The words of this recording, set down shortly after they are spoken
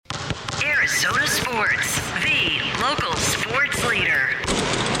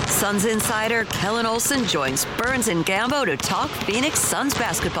Suns insider Kellan Olson joins Burns and Gambo to talk Phoenix Suns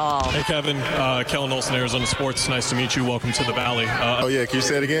basketball. Hey, Kevin. Kellan Olson, Arizona Sports. Nice to meet you. Welcome to the Valley. Can you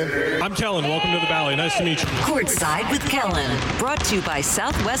say it again? I'm Kellan. Welcome to the Valley. Nice to meet you. Courtside with Kellan. Brought to you by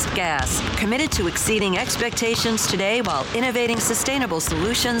Southwest Gas. Committed to exceeding expectations today while innovating sustainable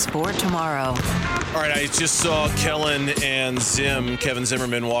solutions for tomorrow. All right, I just saw Kellan and Kevin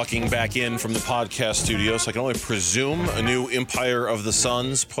Zimmerman, walking back in from the podcast studio, so I can only presume a new Empire of the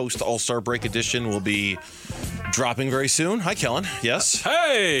Suns post-All-Star break edition will be dropping very soon. Hi, Kellan. Yes?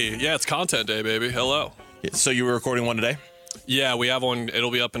 Hey! Yeah, it's content day, baby. Hello. So you were recording one today? Yeah, we have one.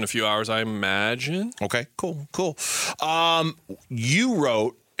 It'll be up in a few hours, I imagine. Okay, cool. You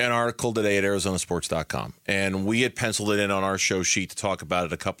wrote an article today at ArizonaSports.com, and we had penciled it in on our show sheet to talk about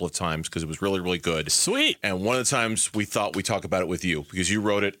it a couple of times because it was really, really good. Sweet. And one of the times we thought we'd talk about it with you because you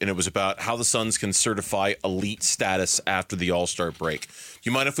wrote it, and it was about how the Suns can certify elite status after the All-Star break. Do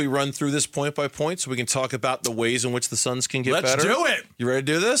you mind if we run through this point by point so we can talk about the ways in which the Suns can get better? Let's do it. You ready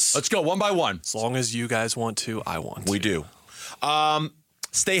to do this? Let's go one by one. As long as you guys want to, I want to. We do.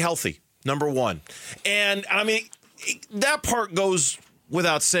 Stay healthy, number one. And, I mean, that part goes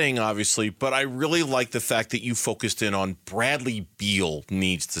without saying, obviously, but I really like the fact that you focused in on Bradley Beal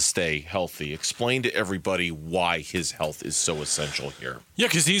needs to stay healthy. Explain to everybody why his health is so essential here. Yeah,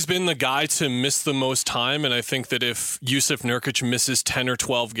 because he's been the guy to miss the most time, and I think that if Jusuf Nurkic misses 10 or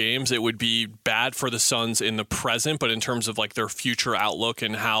 12 games, it would be bad for the Suns in the present, but in terms of like their future outlook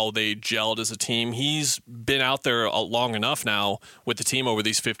and how they gelled as a team, he's been out there long enough now with the team over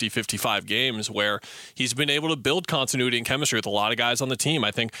these 50, 55 games where he's been able to build continuity and chemistry with a lot of guys on the team.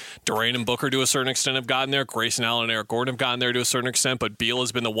 I think Durant and Booker to a certain extent have gotten there. Grayson Allen and Eric Gordon have gotten there to a certain extent, but Beal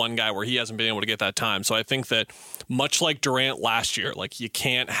has been the one guy where he hasn't been able to get that time. So I think that much like Durant last year, like you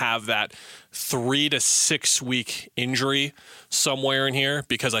can't have that 3 to 6 week injury somewhere in here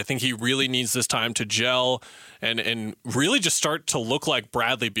because I think he really needs this time to gel and really just start to look like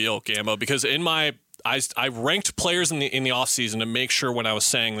Bradley Beal, Gambo, because I ranked players in the offseason to make sure when I was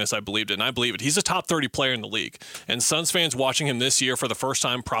saying this, I believed it, and I believe it. He's a top 30 player in the league, and Suns fans watching him this year for the first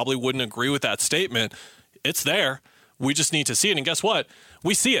time probably wouldn't agree with that statement. It's there. We just need to see it, and guess what?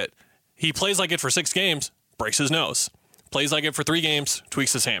 We see it. He plays like it for 6 games, breaks his nose. Plays like it for 3 games,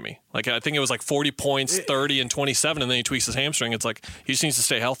 tweaks his hammy. Like I think it was like 40 points, 30 and 27, and then he tweaks his hamstring. It's like he just needs to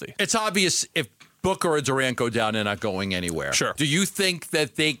stay healthy. It's obvious if Booker or Durant go down, they're not going anywhere. Sure. Do you think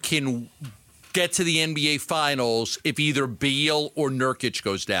that they can get to the NBA Finals if either Beal or Nurkic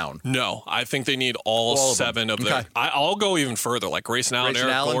goes down? No, I think they need all 7 of them. Okay. I'll go even further, like Grayson Allen,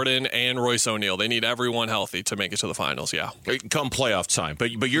 Eric Gordon, and Royce O'Neal. They need everyone healthy to make it to the finals, yeah. Come playoff time.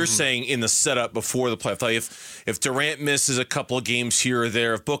 But you're saying in the setup before the playoff, like if Durant misses a couple of games here or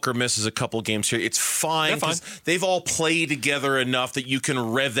there, if Booker misses a couple of games here, it's fine because they've all played together enough that you can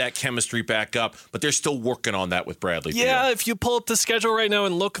rev that chemistry back up, but they're still working on that with Bradley Beal. Yeah, if you pull up the schedule right now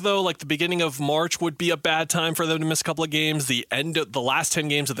and look, though, like the beginning of March would be a bad time for them to miss a couple of games. The last 10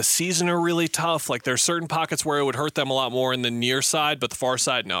 games of the season are really tough. Like there's certain pockets where it would hurt them a lot more in the near side, but the far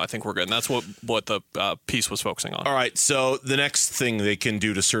side, no, I think we're good. And that's what the piece was focusing on. All right, so the next thing they can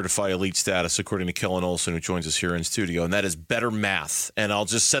do to certify elite status, according to Kellan Olson, who joins us here in studio, and that is better math. And I'll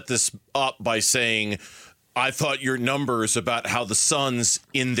just set this up by saying I thought your numbers about how the Suns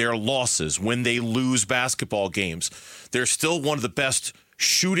in their losses, when they lose basketball games, they're still one of the best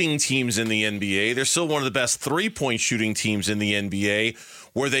shooting teams in the NBA. They're still one of the best three-point shooting teams in the NBA.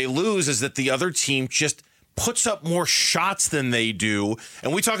 Where they lose is that the other team just puts up more shots than they do.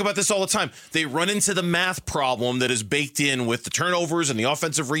 And we talk about this all the time. They run into the math problem that is baked in with the turnovers and the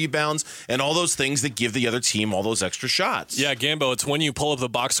offensive rebounds and all those things that give the other team all those extra shots. Yeah, Gambo, it's when you pull up the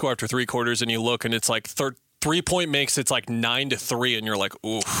box score after 3 quarters and you look and it's like 3-point makes it's like 9-3, and you're like,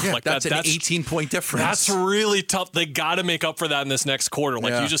 ooh, yeah, like that's an 18-point difference. That's really tough. They got to make up for that in this next quarter.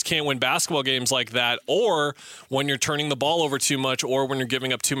 Like you just can't win basketball games like that, or when you're turning the ball over too much, or when you're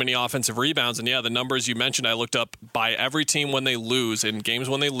giving up too many offensive rebounds. And yeah, the numbers you mentioned, I looked up by every team when they lose, in games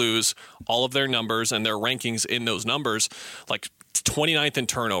when they lose, all of their numbers and their rankings in those numbers, like 29th in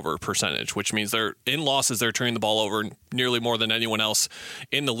turnover percentage, which means they're in losses, they're turning the ball over nearly more than anyone else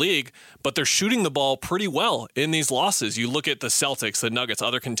in the league, but they're shooting the ball pretty well in these losses. You look at the Celtics, the Nuggets,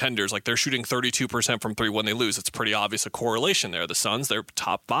 other contenders, like they're shooting 32% from 3 when they lose. It's pretty obvious a correlation there. The Suns, they're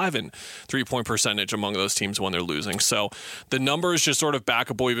top 5 in 3-point percentage among those teams when they're losing. So the numbers just sort of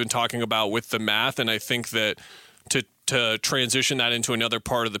back up what we've been talking about with the math, and I think that to to transition that into another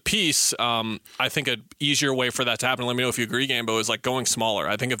part of the piece, I think an easier way for that to happen, let me know if you agree, Gambo, is like going smaller.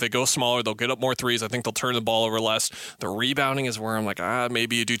 I think if they go smaller, they'll get up more threes. I think they'll turn the ball over less. The rebounding is where I'm like,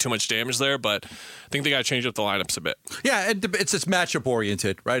 maybe you do too much damage there, but I think they got to change up the lineups a bit. Yeah, and it's matchup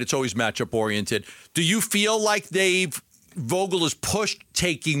oriented, right? It's always matchup oriented. Do you feel like Vogel has pushed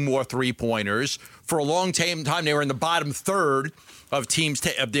taking more three-pointers? For a long time, they were in the bottom third of teams,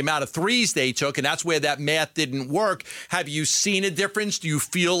 of the amount of threes they took, and that's where that math didn't work. Have you seen a difference? Do you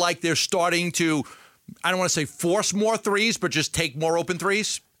feel like they're starting to, I don't want to say force more threes, but just take more open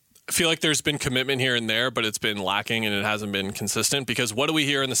threes? I feel like there's been commitment here and there, but it's been lacking and it hasn't been consistent. Because what do we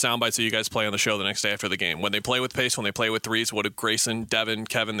hear in the sound bites that you guys play on the show the next day after the game? When they play with pace, when they play with threes, what do Grayson, Devin,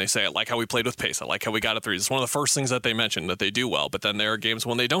 Kevin, they say, I like how we played with pace. I like how we got a threes. It's one of the first things that they mention that they do well. But then there are games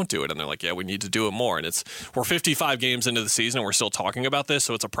when they don't do it, and they're like, yeah, we need to do it more. And we're 55 games into the season, and we're still talking about this,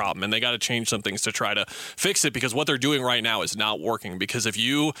 so it's a problem. And they got to change some things to try to fix it, because what they're doing right now is not working. Because if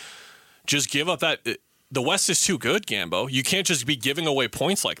you just give up that... The West is too good, Gambo. You can't just be giving away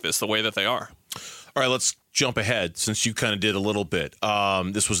points like this the way that they are. All right, let's jump ahead since you kind of did a little bit.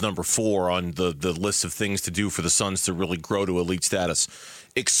 This was number 4 on the list of things to do for the Suns to really grow to elite status.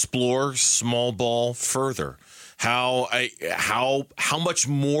 Explore small ball further. How much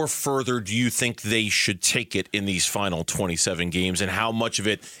more further do you think they should take it in these final 27 games, and how much of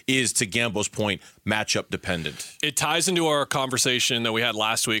it is, to Gambo's point, matchup dependent? It ties into our conversation that we had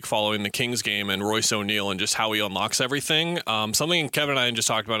last week following the Kings game and Royce O'Neal and just how he unlocks everything. Something Kevin and I just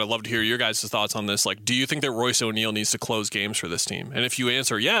talked about. I'd love to hear your guys' thoughts on this. Like, do you think that Royce O'Neal needs to close games for this team? And if you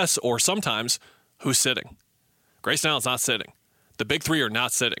answer yes, or sometimes, who's sitting? Grayson Allen's not sitting. The big three are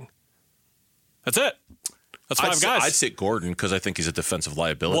not sitting. That's it. That's 5 guys. I'd sit Gordon because I think he's a defensive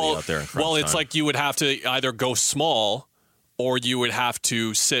liability out there. Well, it's like you would have to either go small or you would have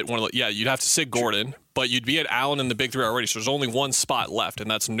to sit one of the. Yeah, you'd have to sit Gordon, but you'd be at Allen in the big three already. So there's only one spot left,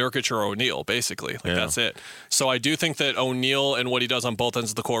 and that's Nurkic or O'Neal, basically. That's it. So I do think that O'Neal and what he does on both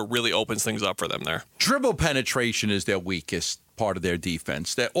ends of the court really opens things up for them there. Dribble penetration is their weakest part of their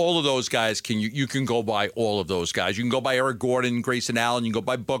defense. That all of those guys you can go by all of those guys. You can go by Eric Gordon, Grayson Allen. You can go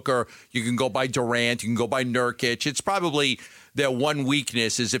by Booker. You can go by Durant. You can go by Nurkic. It's probably their one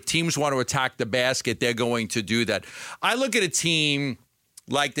weakness is if teams want to attack the basket, they're going to do that. I look at a team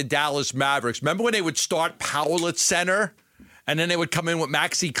like the Dallas Mavericks. Remember when they would start Powell at center, and then they would come in with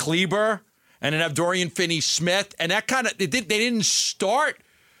Maxi Kleber, and then have Dorian Finney-Smith, and that kind of they didn't start.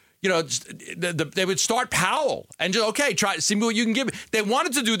 They would start Powell and just, try to see what you can give. They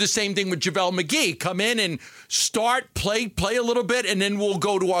wanted to do the same thing with JaVale McGee. Come in and start, play a little bit, and then we'll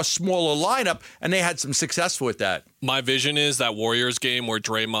go to our smaller lineup. And they had some success with that. My vision is that Warriors game where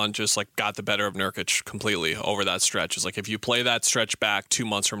Draymond just got the better of Nurkic completely over that stretch. It's like if you play that stretch back 2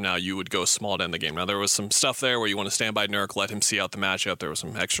 months from now, you would go small to end the game. Now, there was some stuff there where you want to stand by Nurk, let him see out the matchup. There was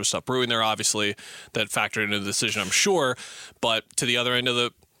some extra stuff brewing there, obviously, that factored into the decision, I'm sure. But to the other end of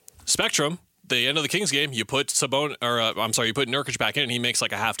the spectrum, the end of the Kings game, you put you put Nurkic back in, and he makes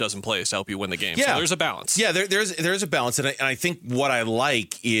like a half dozen plays to help you win the game. So there's a balance. Yeah, there's a balance, and I think what I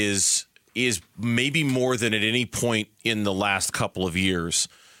like is maybe more than at any point in the last couple of years,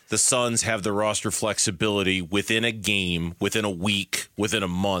 the Suns have the roster flexibility within a game, within a week, within a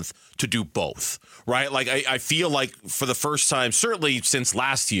month to do both, right? Like I feel like for the first time, certainly since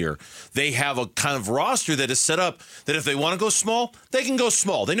last year, they have a kind of roster that is set up that if they want to go small, they can go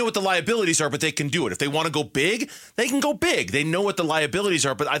small. They know what the liabilities are, but they can do it. If they want to go big, they can go big. They know what the liabilities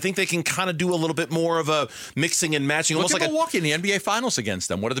are, but I think they can kind of do a little bit more of a mixing and matching. Look almost at like Milwaukee in the NBA Finals against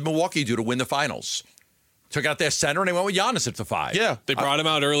them. What did the Milwaukee do to win the Finals? Took out their center, and they went with Giannis at the 5. Yeah. They brought him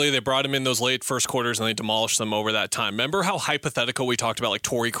out early. They brought him in those late first quarters, and they demolished them over that time. Remember how hypothetical we talked about, like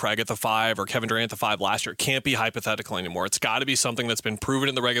Torrey Craig at the 5 or Kevin Durant at the 5 last year? It can't be hypothetical anymore. It's got to be something that's been proven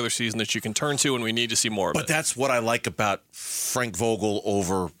in the regular season that you can turn to, and we need to see more of it. But that's what I like about Frank Vogel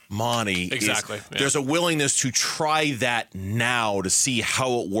over Monty. Exactly. Yeah. There's a willingness to try that now to see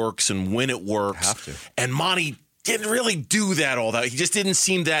how it works and when it works. Have to. And Monty didn't really do that all that. He just didn't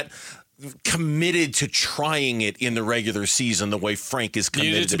seem that committed to trying it in the regular season the way Frank is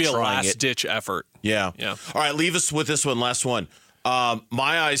committed to trying it. It needed to be a last-ditch effort. Yeah. Yeah. All right, leave us with this one. Last one. My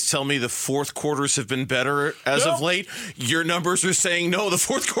eyes tell me the fourth quarters have been better as of late. Your numbers are saying no, the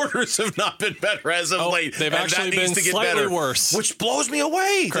fourth quarters have not been better as of late. They've actually been slightly worse. Which blows me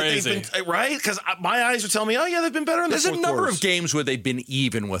away. Crazy. Right? Because my eyes are telling me, they've been better in the fourth quarters. There's a number of games where they've been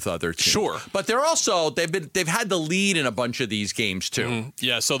even with other teams. Sure. But they're also, they've had the lead in a bunch of these games, too. Mm-hmm.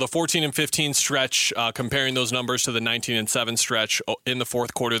 Yeah, so the 14 and 15 stretch, comparing those numbers to the 19 and 7 stretch in the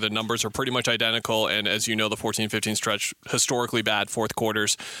fourth quarter, the numbers are pretty much identical. And as you know, the 14-15 stretch historically bad fourth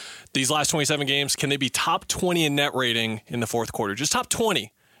quarters. These last 27 games, can they be top 20 in net rating in the fourth quarter? Just top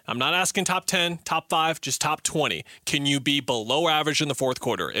 20. I'm not asking top 10, top 5, just top 20. Can you be below average in the fourth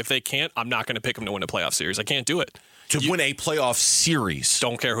quarter? If they can't, I'm not going to pick them to win a playoff series. I can't do it. To win a playoff series.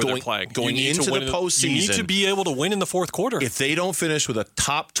 Don't care who they're playing. Going into the postseason. You need to be able to win in the fourth quarter. If they don't finish with a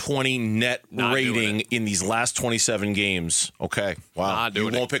top 20 net rating in these last 27 games, okay, wow. Not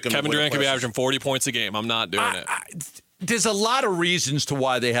doing won't pick them Kevin Durant could be averaging 40 points a game. I'm not doing it. There's a lot of reasons to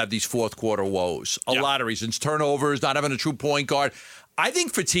why they have these fourth quarter woes. A lot of reasons. Turnovers, not having a true point guard. I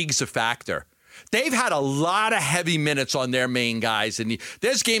think fatigue's a factor. They've had a lot of heavy minutes on their main guys, and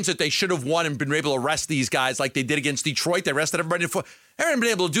there's games that they should have won and been able to rest these guys like they did against Detroit. They rested everybody. They haven't been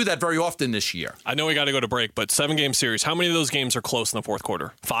able to do that very often this year. I know we got to go to break, but 7-game series, how many of those games are close in the fourth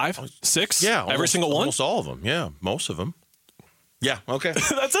quarter? 5? 6? Yeah. Every single one? Almost all of them. Yeah, most of them. Yeah, okay.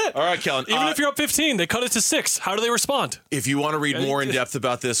 That's it. All right, Kellan. Even if you're up 15, they cut it to 6. How do they respond? If you want to read more in depth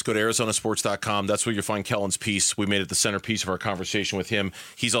about this, go to ArizonaSports.com. That's where you'll find Kellan's piece. We made it the centerpiece of our conversation with him.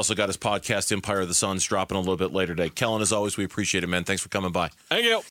 He's also got his podcast, Empire of the Suns, dropping a little bit later today. Kellan, as always, we appreciate it, man. Thanks for coming by. Thank you.